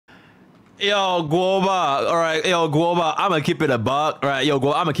Yo, Guoba, alright, yo, Guoba, I'ma keep it a buck, right? Yo,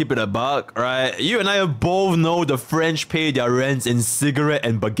 Guoba, I'ma keep it a buck, right? You and I both know the French pay their rents in cigarette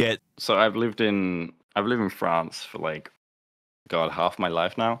and baguette. So I've lived in France for like, God, half my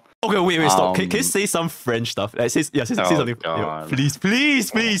life now. Okay, wait, stop. Can you say some French stuff? Like, say something. Yo, please.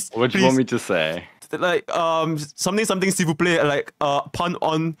 What do you want me to say? Like, something, s'il vous plaît, like, pain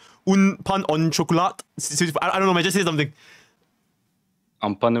en chocolat. I don't know, man, just say something.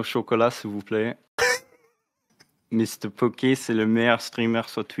 Un pain au chocolat, s'il vous plaît. MrPokke, c'est le meilleur streamer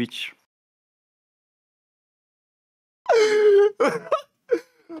sur Twitch.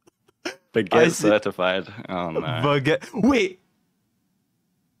 Baguette certified. Oh no. Baguette.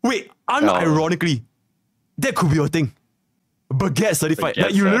 Wait, unironically, that could be your thing. Baguette certified.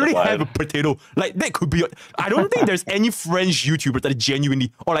 Like, you literally have a potato. Like, that could be. I don't think there's any French YouTubers that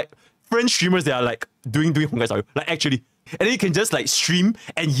genuinely, or like French streamers that are like doing Honkai Star Rail. Like, actually. And then you can just like stream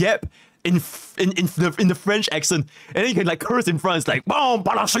and yap in the French accent. And then you can like curse in France, like,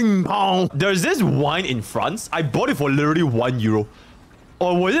 there's this wine in France. I bought it for literally €1.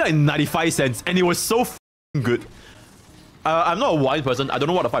 Or was it like 95 cents? And it was so good. I'm not a wine person. I don't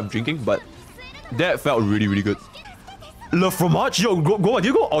know what the fuck I'm drinking, but that felt really, really good. Le fromage? Yo, go, do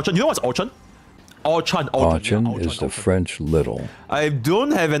you go Auchan? You know what's Auchan? Auchan is the French little. I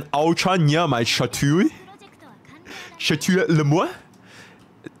don't have an Auchan near my chateau. Chateau le moi?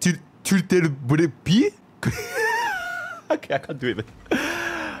 Tu te be? Okay, I can't do it, man.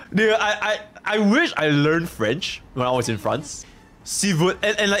 Dude, I wish I learned French when I was in France.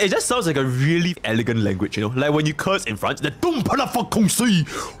 And like, it just sounds like a really elegant language, you know? Like when you curse in France, the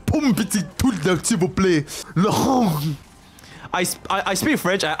I speak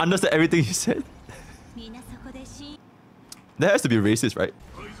French, I understand everything you said. That has to be racist, right?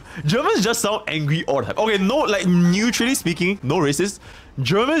 Germans just sound angry all the time. Okay, no, like neutrally speaking, no racist.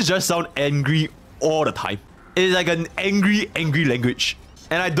 Germans just sound angry all the time. It's like an angry language.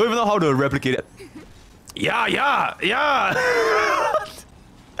 And I don't even know how to replicate it. Yeah. Yeah.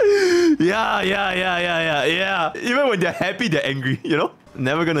 Even when they're happy, they're angry, you know?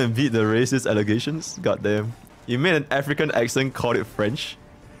 Never gonna beat the racist allegations. Goddamn. You made an African accent, called it French.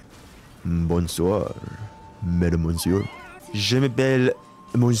 Bonsoir, Madame Monsieur. Je m'appelle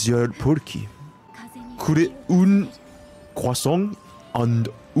Monsieur Pokke. Could un croissant and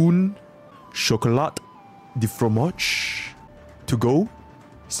un chocolat de fromage to go,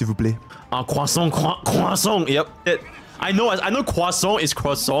 s'il vous plaît? Croissant. Yep. I know croissant is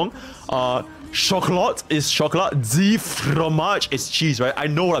croissant. Chocolat is chocolat. The fromage is cheese, right? I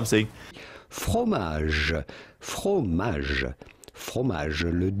know what I'm saying. Fromage,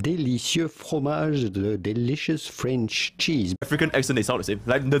 le délicieux fromage, the delicious French cheese. African accent, they sound the same.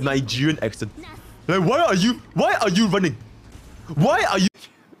 Like the Nigerian accent. Like, why are you running? Why are you?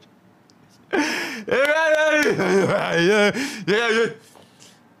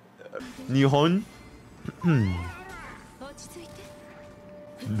 Nihon.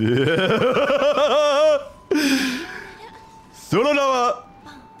 Solo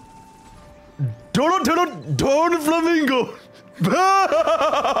Don Flamingo.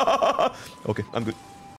 Okay, I'm good.